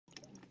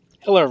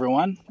Hello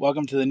everyone,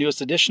 welcome to the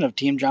newest edition of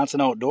Team Johnson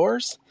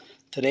Outdoors.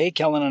 Today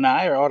Kellen and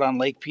I are out on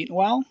Lake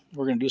Petenwell.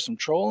 We're going to do some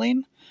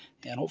trolling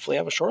and hopefully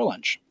have a shore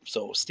lunch,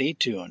 so stay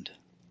tuned.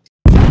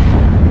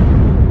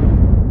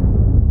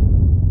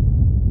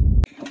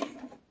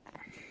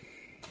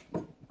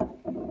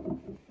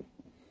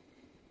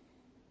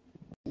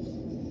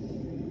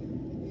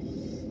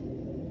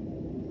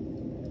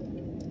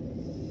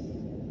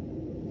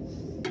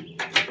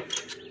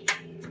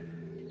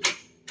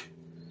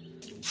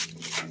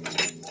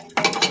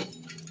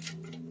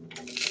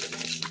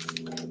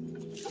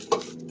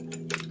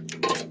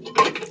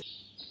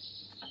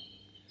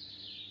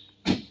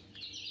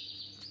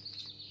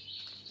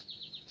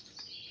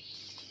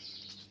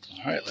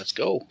 All right, let's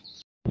go.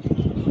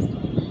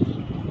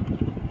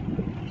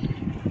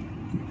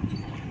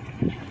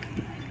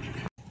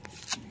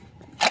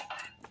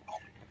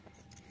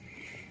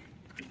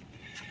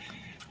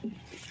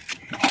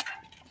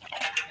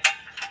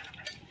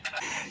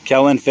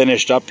 Kellen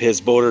finished up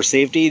his boater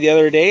safety the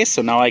other day,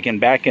 so now I can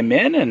back him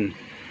in and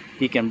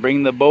he can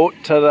bring the boat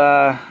to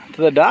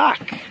the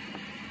dock.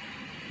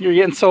 You're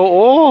getting so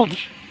old.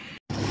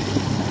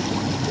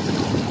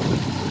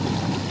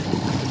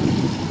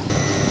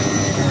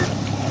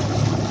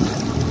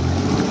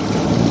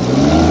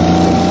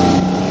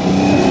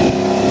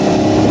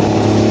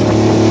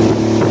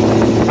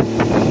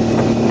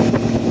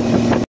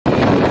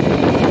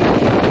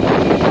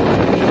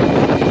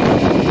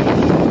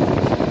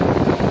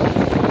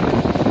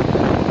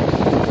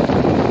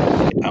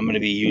 I'm going to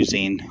be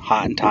using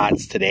Hot and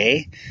Tots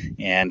today.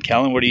 And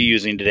Kellen, what are you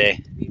using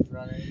today? Reef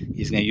Runners.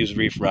 He's going to use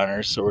Reef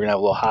Runners. So we're going to have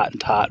a little Hot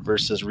and Tot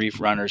versus Reef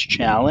Runners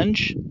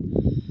challenge.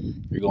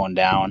 You're going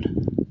down.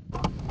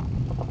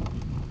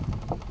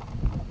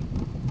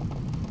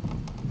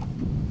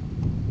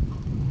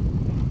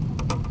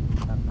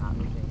 I'm not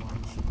losing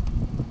lunch.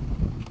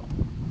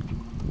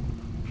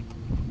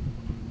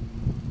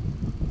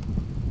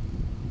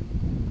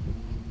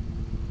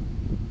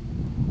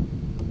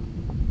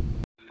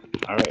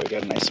 All right, we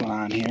got a nice one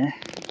on here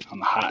on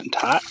the Hot and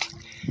Tot.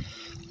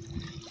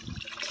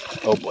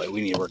 Oh boy,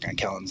 we need to work on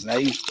Kellen's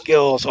netting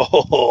skills.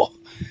 Oh,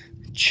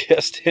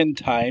 just in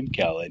time,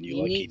 Kellen. You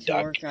lucky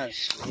duck.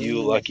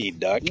 You lucky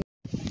duck.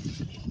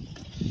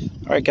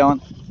 All right,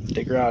 Kellen,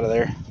 take her out of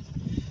there.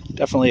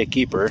 Definitely a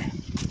keeper.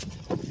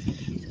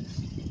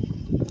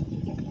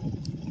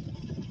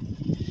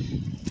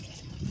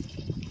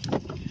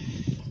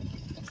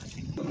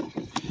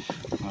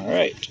 All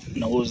right,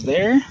 nose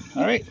there.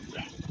 All right.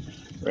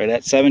 Right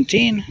at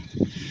 17.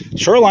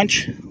 Shore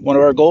lunch. One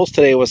of our goals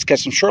today was to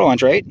catch some shore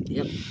lunch, right?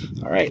 Yep.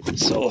 All right,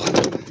 so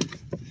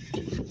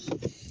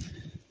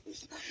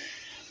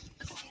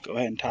go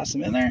ahead and toss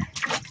them in there.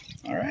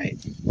 All right.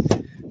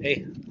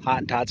 Hey, Hot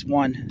and Tots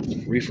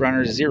 1, Reef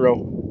Runners 0.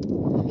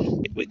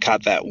 We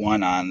caught that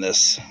one on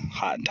this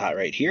Hot and Tot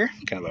right here.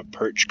 Kind of a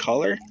perch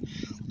color.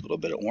 A little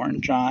bit of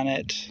orange on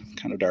it.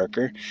 Kind of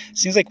darker.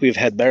 Seems like we've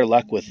had better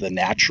luck with the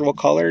natural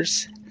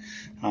colors.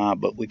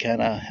 But we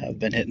kind of have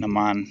been hitting them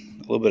on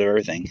a little bit of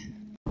everything.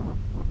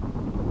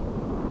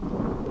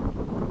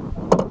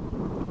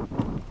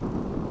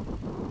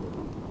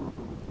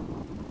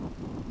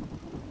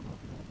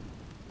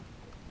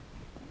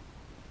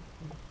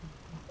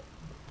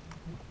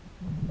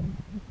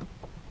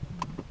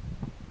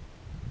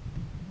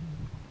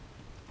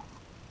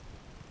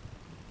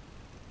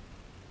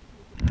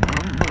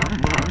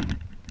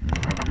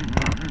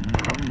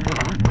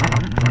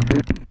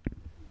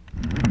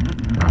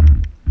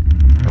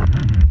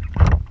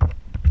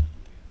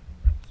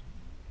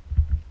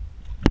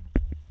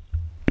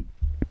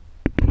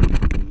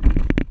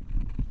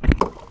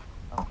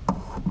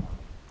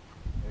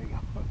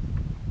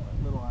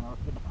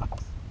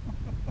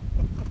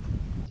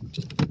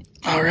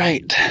 All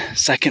right,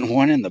 second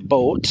one in the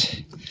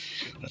boat.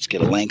 Let's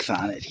get a length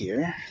on it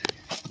here.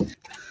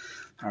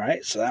 All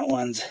right, so that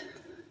one's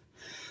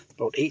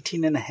about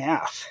 18 and a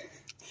half.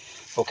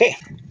 Okay,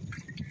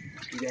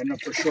 we got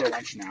enough for shore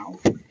lunch now.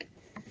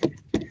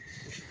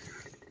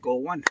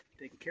 Goal one,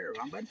 taken care of,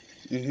 huh, bud?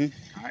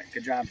 Mm-hmm. All right,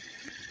 good job.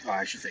 Oh,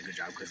 I should say good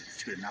job because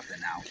it's 2-0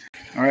 now.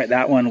 All right,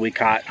 that one we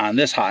caught on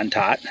this Hot and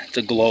Tot. It's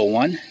a glow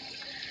one,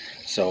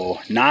 so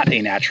not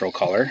a natural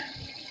color,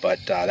 but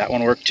that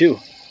one worked too.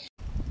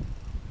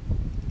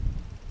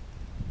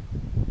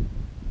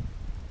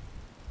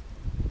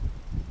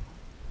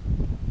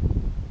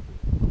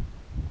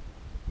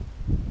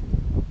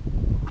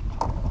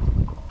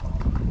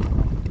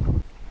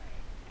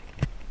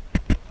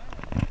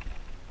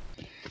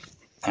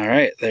 All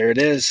right, there it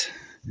is.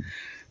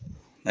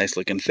 Nice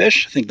looking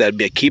fish. I think that'd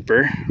be a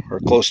keeper or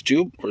close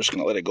to. We're just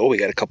gonna let it go. We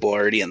got a couple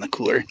already in the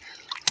cooler.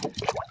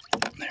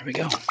 There we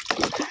go.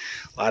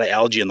 A lot of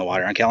algae in the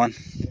water, huh, Kellen?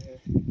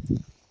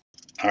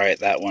 All right,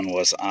 that one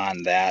was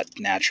on that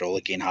natural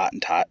looking Hot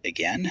and Tot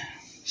again.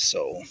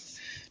 So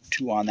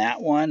 2 on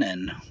that one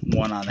and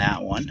 1 on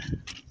that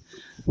one.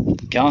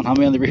 Kellen, how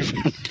many on the Reef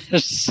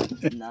Runners?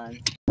 None.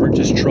 We're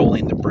just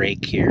trolling the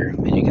break here,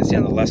 and you can see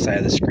on the left side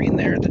of the screen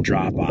there the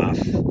drop off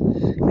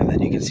And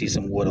then you can see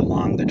some wood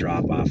along the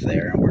drop off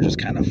there. And we're just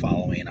kind of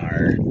following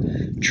our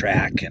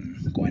track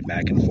and going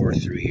back and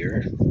forth through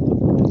here.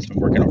 It's been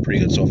working out pretty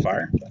good so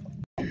far.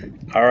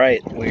 All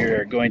right,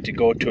 we're going to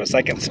go to a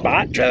second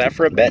spot, try that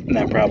for a bit, and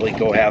then probably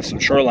go have some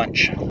shore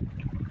lunch.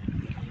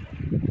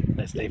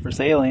 Nice day for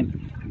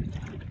sailing.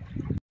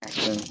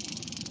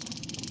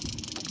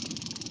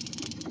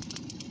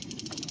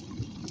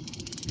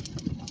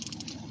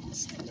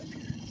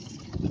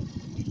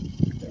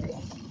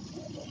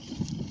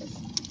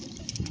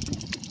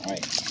 All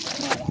right,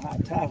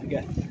 hot top, we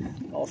got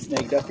all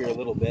snagged up here a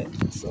little bit,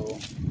 so.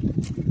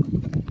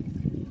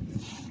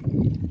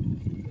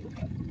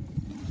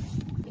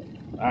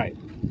 All right,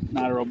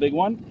 not a real big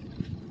one,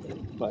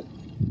 but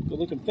good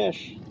looking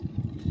fish.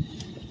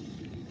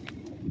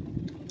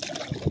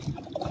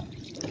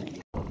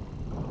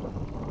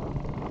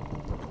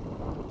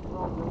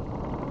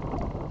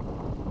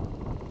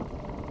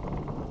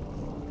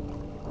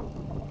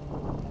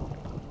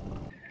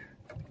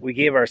 We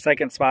gave our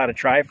second spot a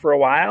try for a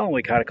while, and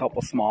we caught a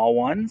couple small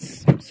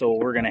ones. So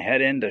we're gonna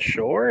head into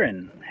shore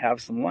and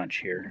have some lunch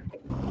here.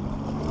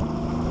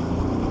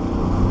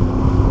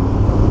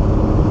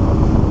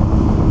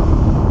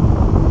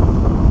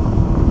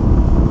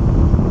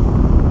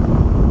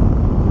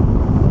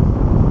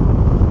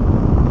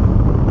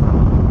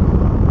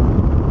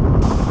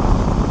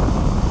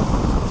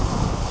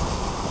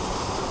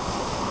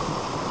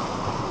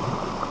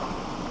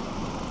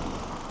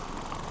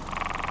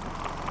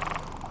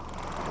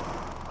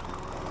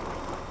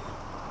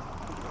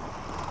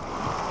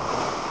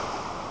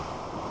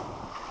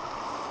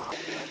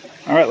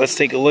 All right, let's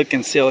take a look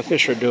and see how the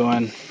fish are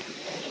doing.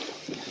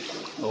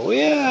 Oh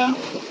yeah,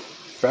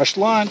 fresh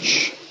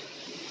lunch.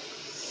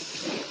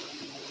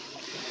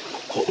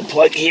 Pull the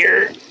plug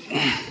here.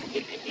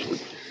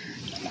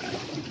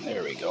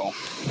 There we go.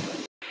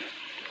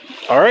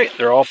 All right,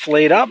 they're all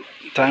filleted up.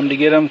 Time to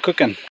get them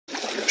cooking.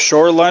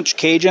 Shore lunch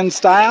Cajun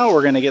style.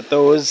 We're gonna get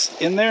those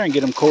in there and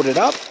get them coated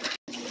up.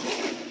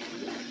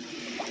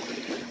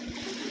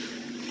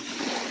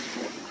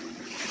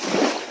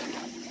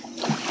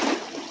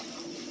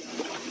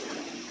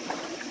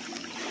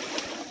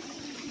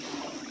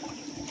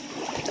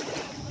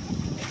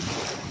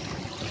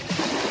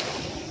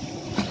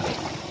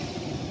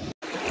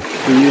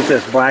 We use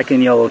this black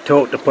and yellow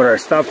tote to put our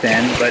stuff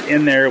in, but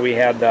in there we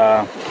had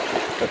the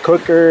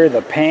cooker,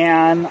 the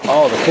pan,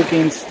 all the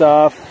cooking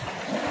stuff.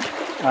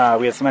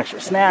 We had some extra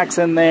snacks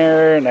in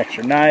there, an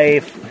extra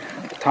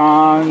knife,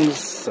 tongs,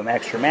 some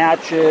extra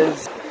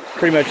matches,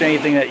 pretty much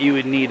anything that you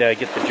would need to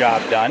get the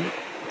job done.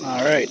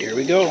 All right, here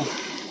we go.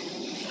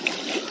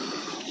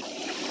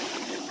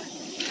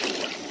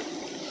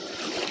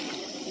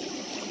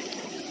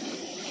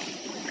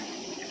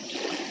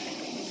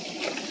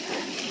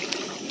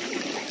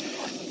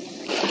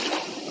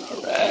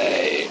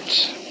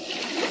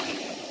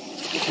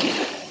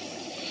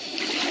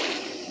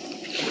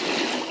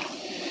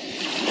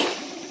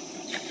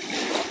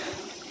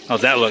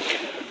 How's that look?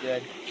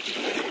 Good.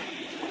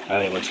 I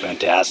think it looks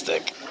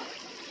fantastic.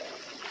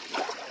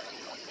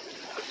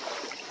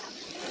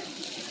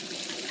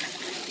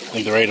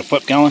 Think they're ready to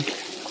flip, Kellen?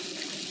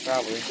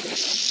 Probably.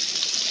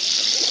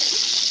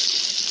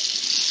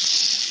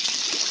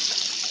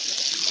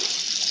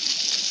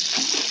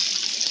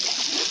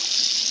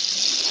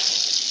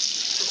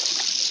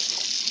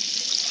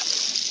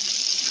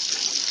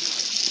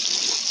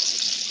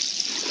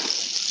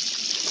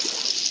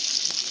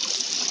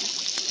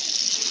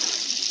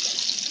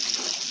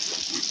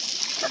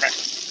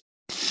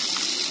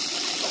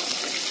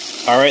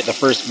 All right, the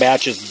first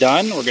batch is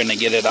done. We're going to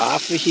get it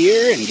off of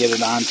here and get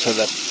it onto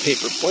the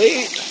paper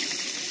plate.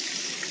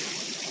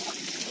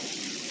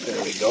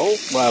 There we go.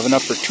 We'll have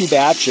enough for 2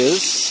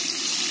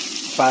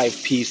 batches,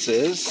 5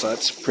 pieces, so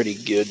that's a pretty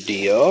good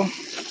deal.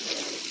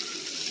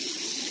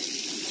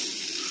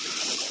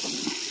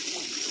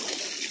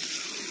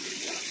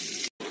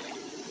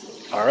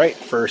 All right,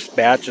 first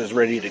batch is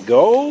ready to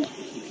go,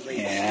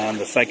 and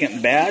the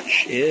second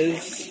batch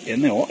is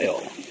in the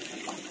oil.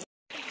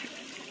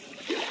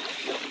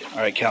 All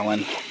right,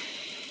 Kellen.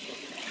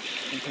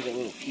 Take a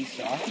little piece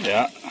off.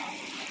 Yeah.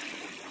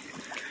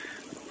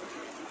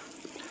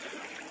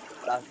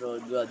 That's really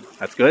good.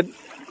 That's good?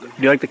 Do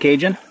you like the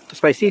Cajun? The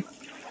spicy?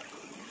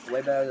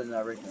 Way better than the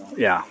original.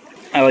 Yeah.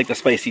 I like the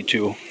spicy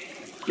too.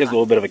 Gives a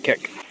little bit of a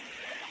kick.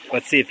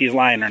 Let's see if he's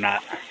lying or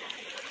not.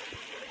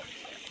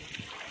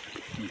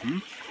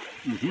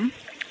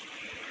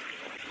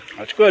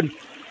 That's good.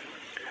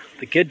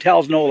 The kid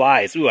tells no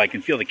lies. Ooh, I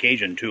can feel the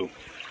Cajun too.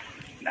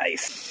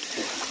 Nice.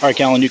 All right,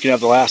 Callan, you can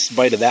have the last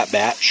bite of that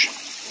batch.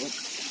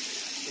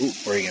 Ooh,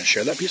 are you going to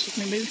share that piece with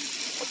me, maybe?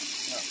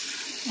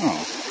 No.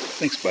 Oh,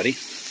 thanks, buddy.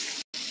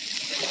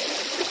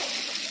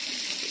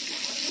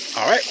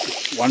 All right,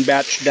 1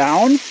 batch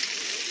down.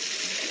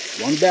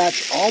 1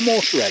 batch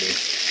almost ready.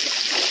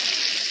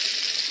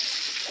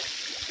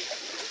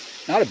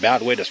 Not a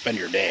bad way to spend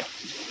your day.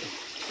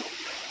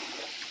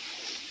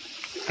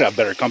 Could have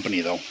better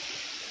company, though.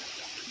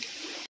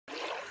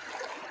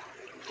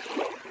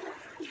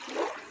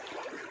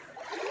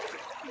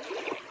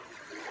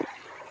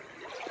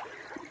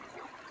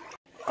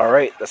 All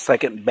right, the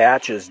second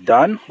batch is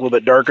done. A little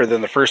bit darker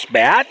than the first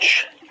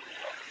batch.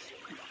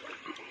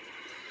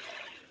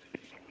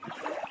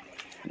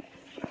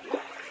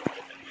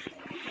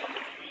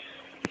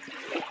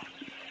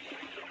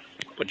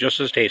 But just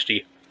as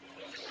tasty.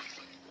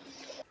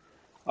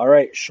 All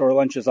right, shore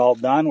lunch is all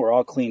done. We're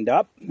all cleaned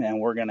up,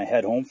 and we're going to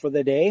head home for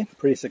the day.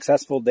 Pretty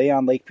successful day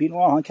on Lake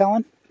Petenwell, huh,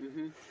 Kellen?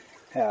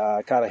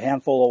 Mm-hmm. Caught a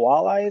handful of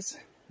walleyes,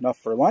 enough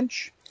for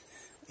lunch,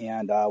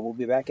 and we'll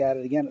be back at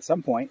it again at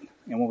some point.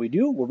 And when we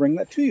do, we'll bring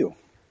that to you.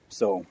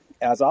 So,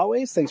 as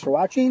always, thanks for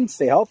watching.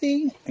 Stay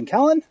healthy. And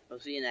Kellen?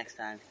 We'll see you next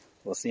time.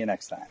 We'll see you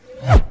next time.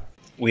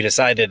 We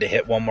decided to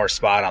hit one more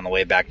spot on the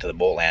way back to the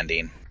boat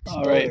landing.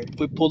 All right,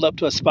 we pulled up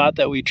to a spot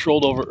that we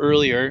trolled over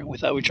earlier. We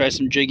thought we'd try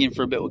some jigging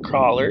for a bit with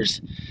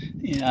crawlers.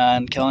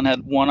 And Kellen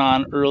had one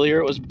on earlier.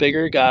 It was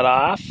bigger, got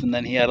off, and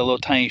then he had a little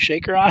tiny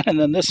shaker on, and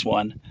then this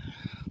one.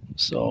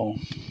 So,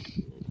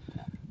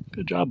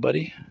 good job,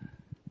 buddy.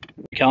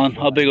 Kellen,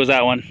 how big was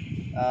that one?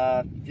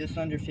 Just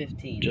under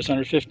 15. Just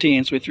under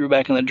 15, so we threw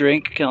back in the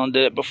drink. Kellen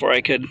did it before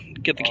I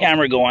could get the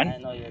camera going. I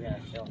know you're going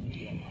to show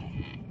me.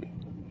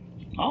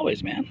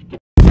 Always, man.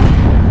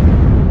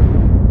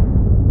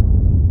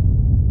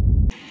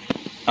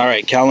 All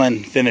right,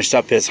 Kellen finished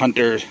up his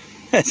hunter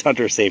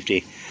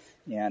safety.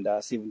 And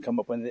see if we can come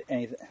up with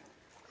anything.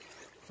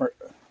 We're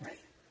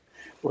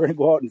going to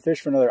go out and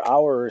fish for another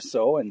hour or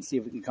so and see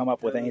if we can come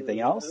up with anything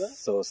else.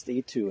 So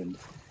stay tuned.